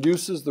sleep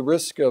reduces the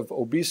risk of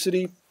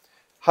obesity,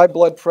 high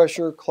blood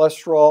pressure,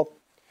 cholesterol,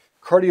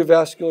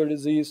 cardiovascular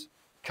disease,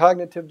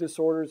 cognitive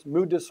disorders,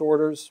 mood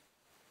disorders,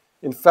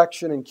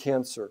 infection, and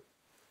cancer.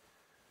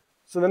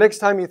 So the next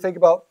time you think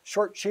about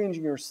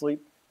shortchanging your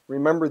sleep,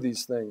 remember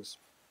these things.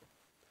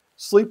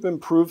 Sleep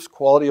improves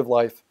quality of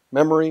life,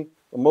 memory,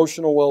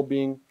 emotional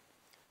well-being,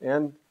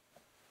 and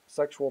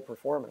sexual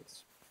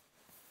performance.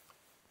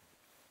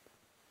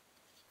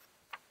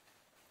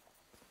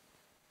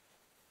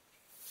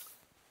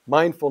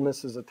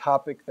 Mindfulness is a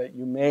topic that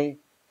you may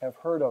have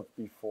heard of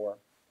before.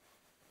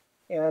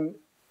 And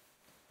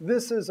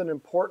this is an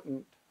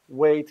important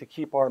way to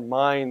keep our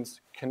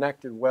minds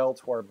connected well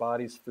to our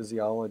body's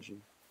physiology.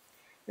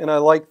 And I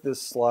like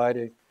this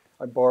slide.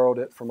 I borrowed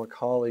it from a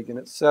colleague, and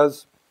it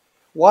says,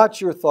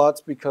 watch your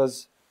thoughts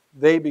because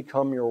they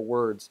become your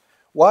words.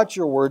 Watch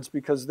your words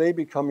because they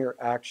become your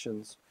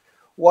actions.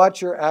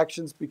 Watch your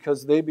actions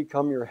because they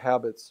become your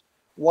habits.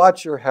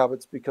 Watch your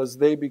habits because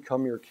they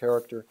become your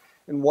character.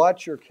 And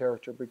watch your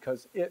character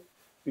because it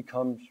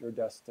becomes your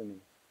destiny.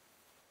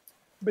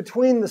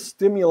 Between the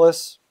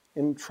stimulus,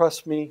 and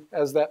trust me,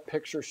 as that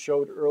picture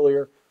showed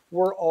earlier,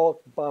 we're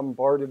all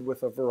bombarded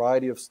with a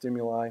variety of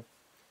stimuli.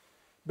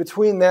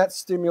 Between that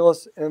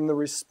stimulus and the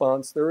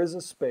response, there is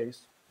a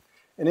space.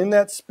 And in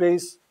that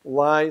space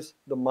lies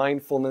the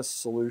mindfulness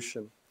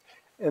solution.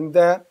 And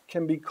that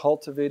can be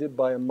cultivated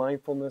by a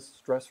mindfulness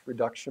stress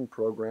reduction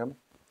program.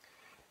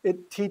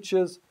 It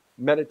teaches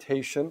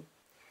meditation,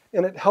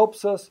 and it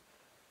helps us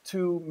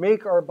to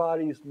make our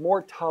bodies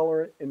more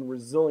tolerant and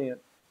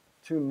resilient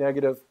to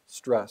negative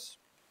stress.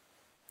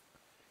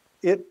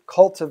 It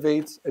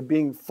cultivates a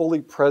being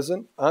fully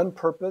present on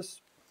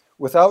purpose,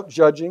 without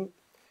judging,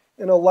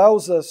 and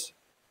allows us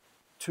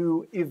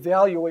to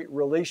evaluate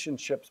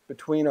relationships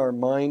between our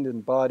mind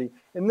and body.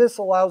 And this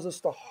allows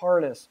us to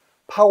harness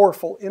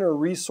powerful inner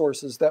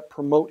resources that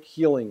promote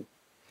healing.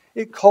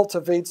 It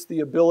cultivates the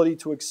ability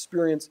to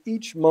experience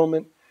each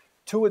moment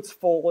to its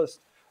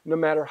fullest, no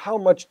matter how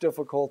much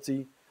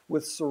difficulty,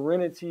 with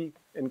serenity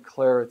and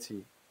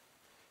clarity.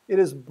 It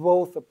is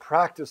both a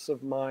practice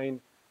of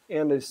mind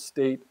and a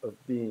state of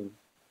being.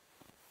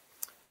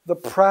 The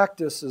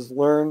practice is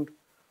learned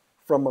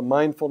from a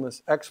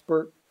mindfulness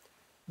expert.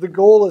 The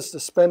goal is to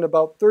spend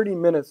about 30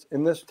 minutes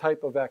in this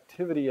type of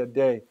activity a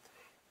day.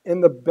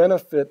 And the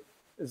benefit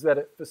is that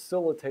it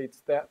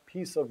facilitates that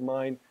peace of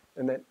mind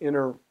and that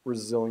inner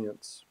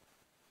resilience.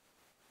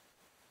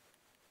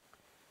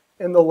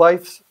 And the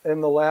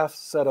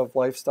last set of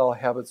lifestyle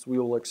habits we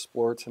will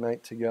explore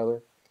tonight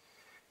together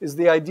is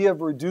the idea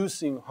of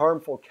reducing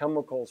harmful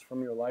chemicals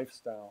from your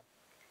lifestyle.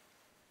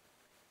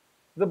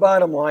 The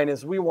bottom line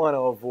is we want to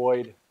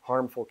avoid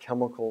harmful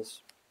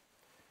chemicals.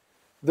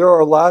 There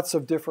are lots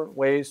of different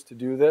ways to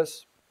do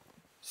this.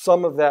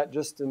 Some of that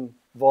just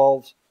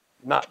involves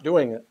not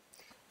doing it.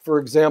 For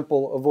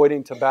example,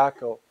 avoiding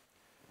tobacco.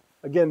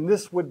 Again,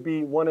 this would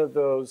be one of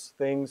those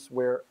things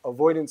where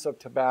avoidance of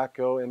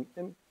tobacco, and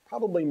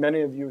probably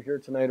many of you here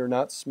tonight are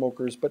not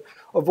smokers, but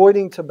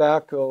avoiding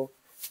tobacco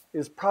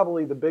is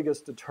probably the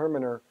biggest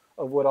determiner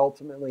of what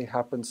ultimately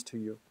happens to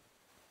you.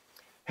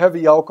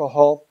 Heavy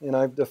alcohol, and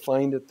I've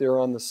defined it there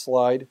on the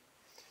slide.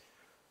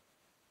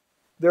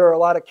 There are a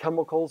lot of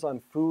chemicals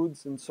on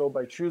foods, and so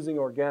by choosing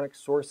organic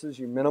sources,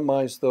 you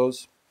minimize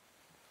those.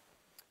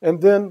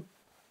 And then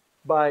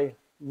by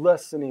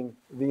lessening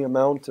the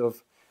amount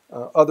of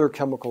other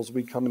chemicals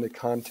we come into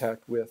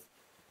contact with.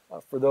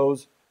 For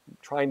those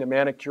trying to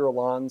manicure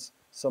lawns,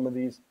 some of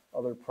these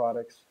other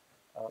products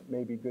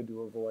may be good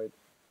to avoid.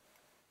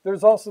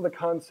 There's also the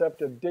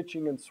concept of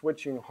ditching and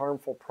switching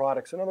harmful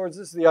products. In other words,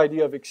 this is the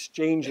idea of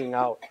exchanging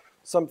out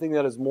something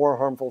that is more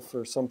harmful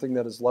for something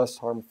that is less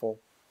harmful.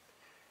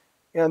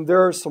 And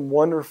there are some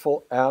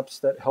wonderful apps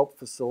that help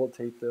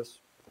facilitate this.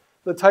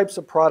 The types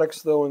of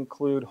products, though,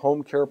 include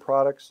home care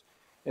products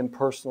and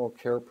personal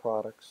care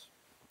products.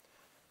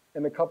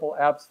 And a couple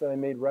apps that I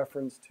made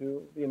reference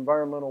to, the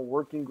Environmental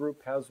Working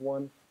Group has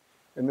one,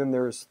 and then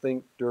there's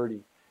Think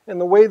Dirty. And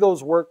the way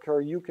those work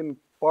are you can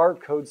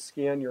barcode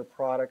scan your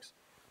products,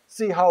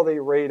 see how they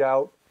rate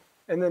out,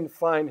 and then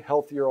find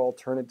healthier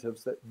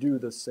alternatives that do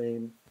the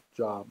same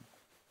job.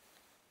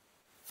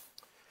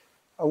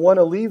 I want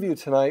to leave you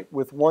tonight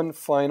with one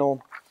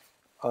final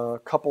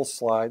couple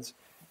slides.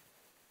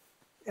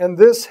 And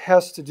this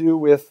has to do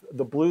with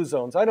the blue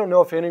zones. I don't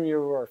know if any of you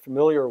are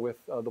familiar with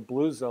the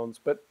blue zones,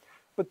 but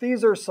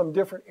these are some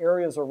different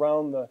areas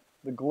around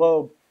the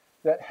globe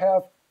that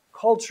have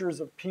cultures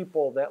of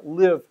people that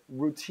live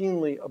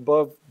routinely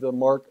above the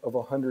mark of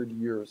 100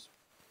 years.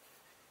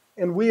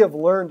 And we have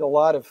learned a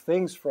lot of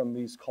things from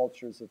these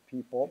cultures of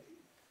people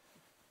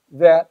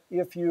that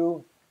if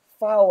you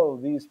follow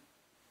these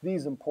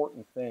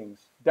important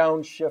things,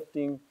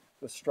 downshifting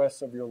the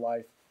stress of your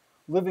life,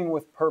 living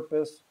with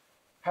purpose,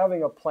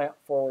 having a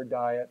plant-forward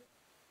diet,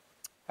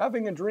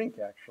 having a drink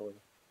actually,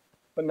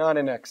 but not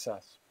in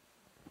excess,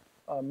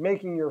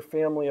 making your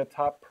family a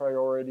top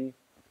priority,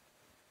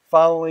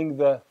 following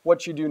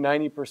what you do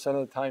 90%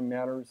 of the time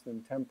matters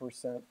than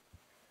 10%,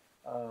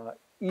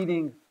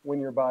 eating when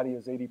your body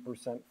is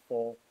 80%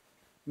 full,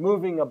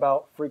 moving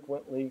about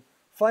frequently,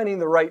 finding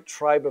the right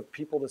tribe of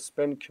people to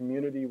spend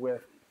community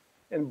with,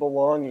 and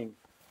belonging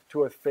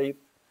to a faith.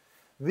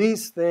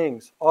 These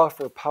things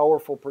offer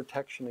powerful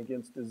protection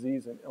against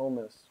disease and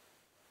illness.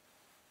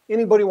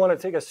 Anybody want to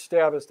take a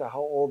stab as to how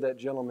old that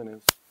gentleman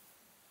is?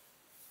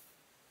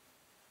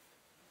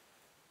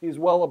 He's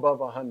well above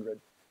 100.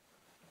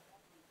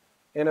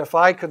 And if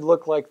I could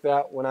look like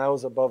that when I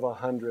was above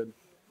 100,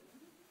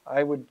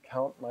 I would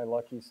count my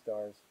lucky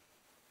stars.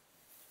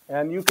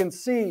 And you can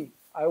see,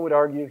 I would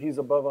argue, he's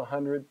above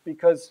 100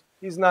 because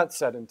he's not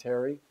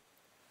sedentary.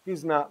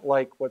 He's not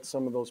like what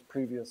some of those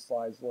previous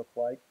slides look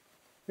like.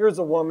 Here's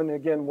a woman,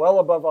 again, well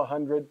above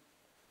 100,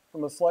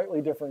 from a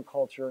slightly different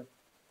culture,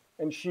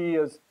 and she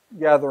is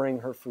gathering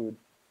her food.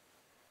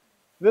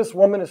 This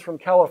woman is from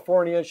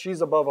California.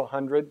 She's above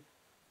 100.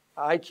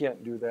 I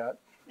can't do that.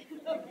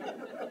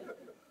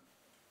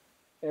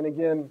 And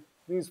again,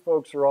 these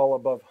folks are all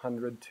above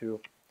 100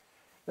 too.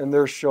 And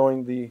they're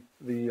showing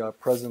the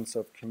presence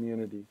of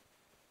community.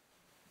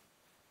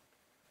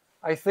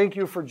 I thank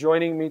you for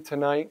joining me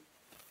tonight.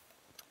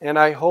 And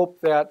I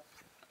hope that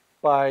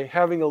by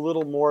having a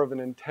little more of an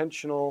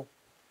intentional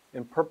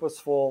and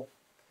purposeful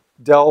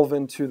delve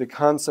into the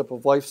concept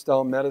of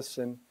lifestyle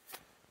medicine,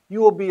 you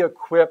will be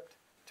equipped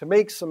to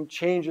make some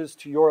changes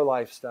to your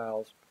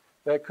lifestyles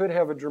that could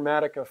have a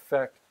dramatic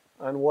effect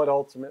on what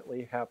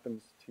ultimately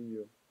happens to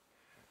you.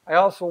 I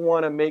also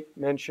want to make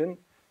mention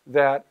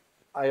that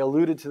I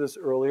alluded to this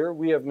earlier.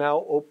 We have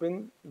now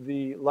opened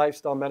the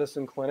Lifestyle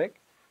Medicine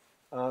Clinic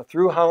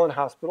through Holland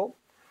Hospital.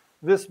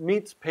 This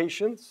meets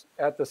patients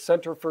at the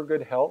Center for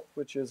Good Health,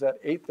 which is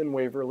at 8th and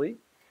Waverly.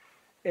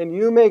 And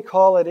you may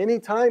call at any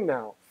time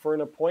now for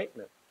an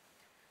appointment.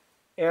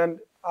 And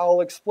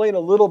I'll explain a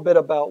little bit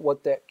about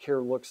what that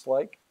care looks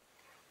like.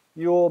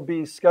 You'll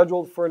be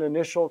scheduled for an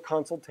initial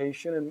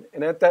consultation,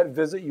 and at that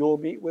visit, you'll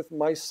meet with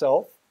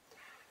myself.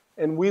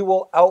 And we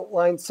will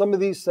outline some of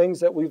these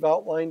things that we've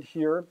outlined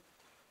here,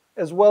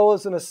 as well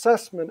as an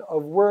assessment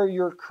of where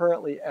you're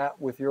currently at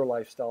with your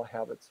lifestyle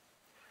habits.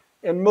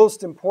 And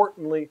most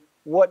importantly,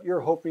 what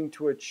you're hoping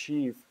to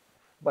achieve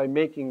by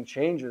making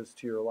changes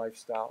to your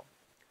lifestyle.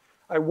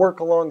 I work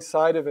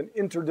alongside of an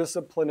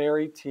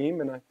interdisciplinary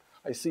team, and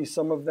I see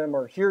some of them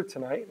are here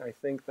tonight, and I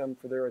thank them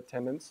for their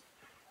attendance.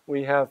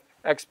 We have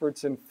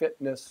experts in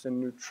fitness and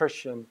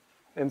nutrition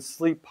and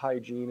sleep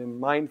hygiene and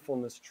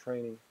mindfulness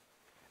training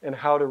and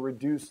how to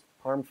reduce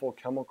harmful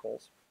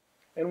chemicals.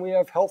 And we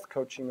have health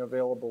coaching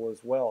available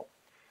as well.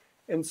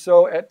 And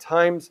so at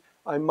times,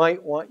 I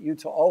might want you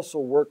to also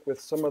work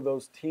with some of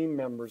those team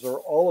members or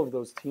all of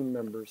those team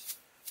members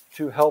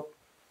to help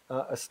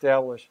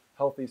establish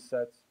healthy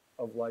sets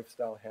of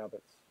lifestyle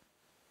habits.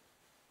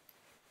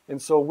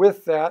 And so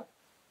with that,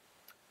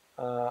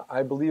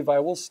 I believe I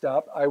will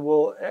stop. I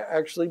will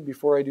actually,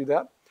 before I do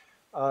that,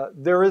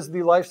 there is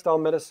the Lifestyle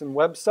Medicine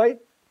website.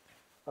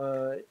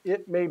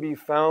 It may be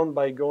found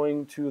by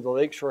going to the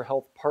Lakeshore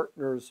Health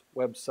Partners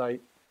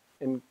website,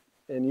 and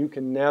you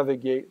can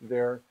navigate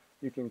there.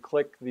 You can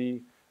click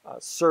the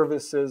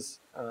services,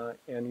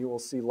 and you will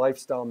see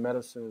Lifestyle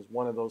Medicine as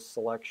one of those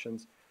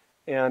selections.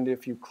 And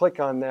if you click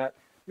on that,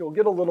 you'll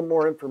get a little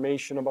more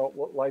information about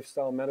what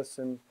lifestyle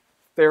medicine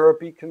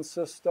therapy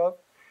consists of,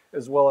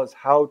 as well as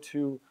how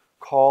to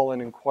call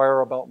and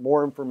inquire about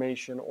more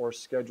information or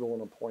schedule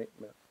an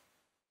appointment.